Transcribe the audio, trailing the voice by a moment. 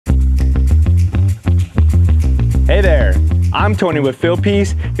Hey there, I'm Tony with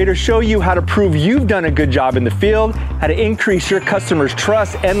Fieldpiece, here to show you how to prove you've done a good job in the field, how to increase your customers'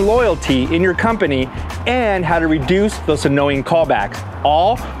 trust and loyalty in your company, and how to reduce those annoying callbacks,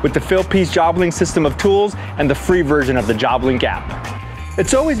 all with the Fieldpiece Job Link system of tools and the free version of the Job Link app.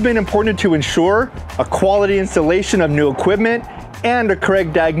 It's always been important to ensure a quality installation of new equipment and a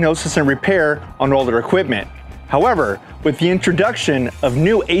correct diagnosis and repair on older equipment. However, with the introduction of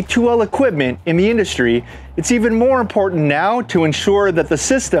new A2L equipment in the industry, it's even more important now to ensure that the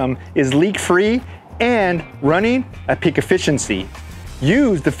system is leak-free and running at peak efficiency.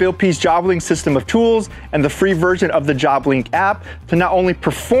 Use the Fieldpiece Job Link system of tools and the free version of the Job Link app to not only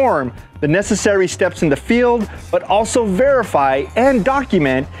perform the necessary steps in the field, but also verify and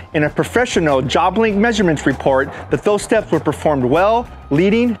document in a professional Job Link measurements report that those steps were performed well,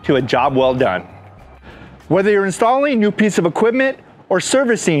 leading to a job well done. Whether you're installing a new piece of equipment or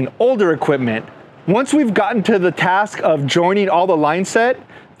servicing older equipment, once we've gotten to the task of joining all the line set,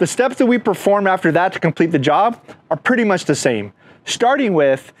 the steps that we perform after that to complete the job are pretty much the same, starting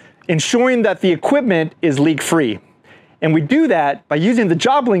with ensuring that the equipment is leak-free. And we do that by using the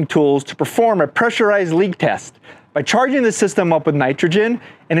Job Link tools to perform a pressurized leak test, by charging the system up with nitrogen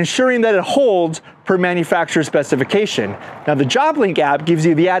and ensuring that it holds per manufacturer specification. Now, the Job Link app gives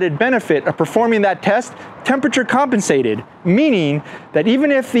you the added benefit of performing that test temperature compensated, meaning that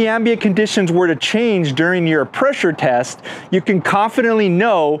even if the ambient conditions were to change during your pressure test, you can confidently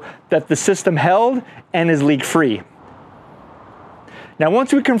know that the system held and is leak-free. Now,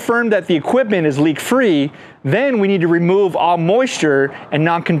 once we confirm that the equipment is leak-free, then we need to remove all moisture and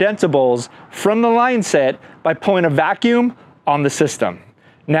non-condensables from the line set by pulling a vacuum on the system.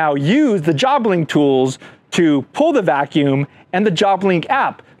 Now, use the Job Link tools to pull the vacuum and the Job Link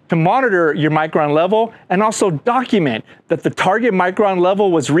app to monitor your Micron level and also document that the target Micron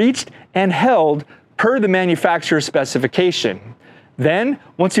level was reached and held per the manufacturer's specification. Then,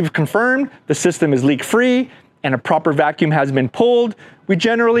 once you've confirmed the system is leak-free and a proper vacuum has been pulled, we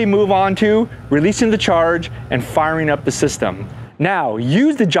generally move on to releasing the charge and firing up the system. Now,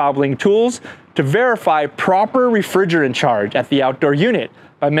 use the Job Link tools to verify proper refrigerant charge at the outdoor unit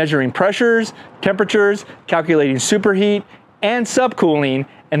by measuring pressures, temperatures, calculating superheat and subcooling,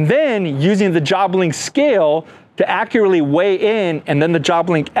 and then using the Job Link scale to accurately weigh in, and then the Job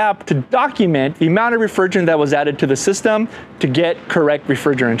Link app to document the amount of refrigerant that was added to the system to get correct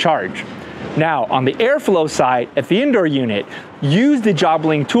refrigerant charge. Now, on the airflow side at the indoor unit, use the Job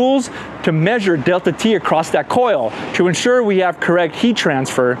Link tools to measure delta T across that coil to ensure we have correct heat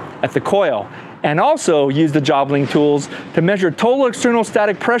transfer at the coil. And also use the Job Link tools to measure total external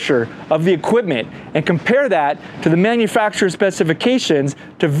static pressure of the equipment and compare that to the manufacturer's specifications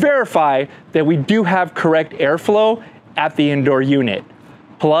to verify that we do have correct airflow at the indoor unit.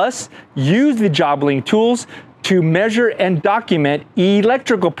 Plus, use the Job Link tools to measure and document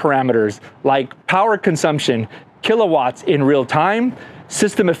electrical parameters like power consumption, kilowatts in real time,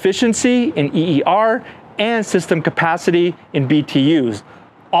 system efficiency in EER, and system capacity in BTUs.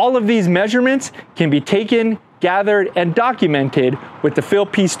 All of these measurements can be taken, gathered, and documented with the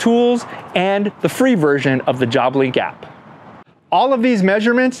Fieldpiece tools and the free version of the Job Link app. All of these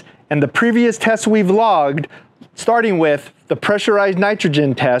measurements and the previous tests we've logged, starting with the pressurized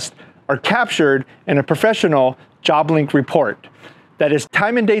nitrogen test, are captured in a professional Job Link report that is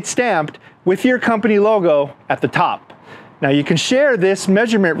time and date stamped with your company logo at the top. Now, you can share this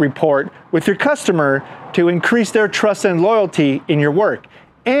measurement report with your customer to increase their trust and loyalty in your work,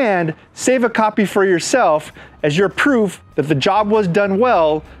 and save a copy for yourself as your proof that the job was done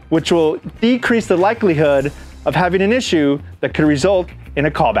well, which will decrease the likelihood of having an issue that could result in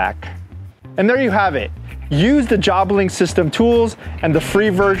a callback. And there you have it. Use the Job Link system tools and the free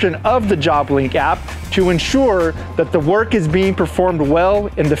version of the Job Link app to ensure that the work is being performed well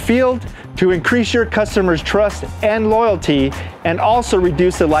in the field, to increase your customers' trust and loyalty, and also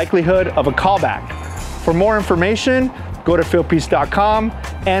reduce the likelihood of a callback. For more information, go to fieldpiece.com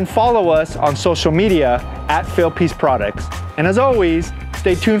and follow us on social media at Fieldpiece Products. And as always,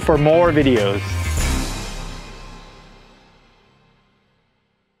 stay tuned for more videos.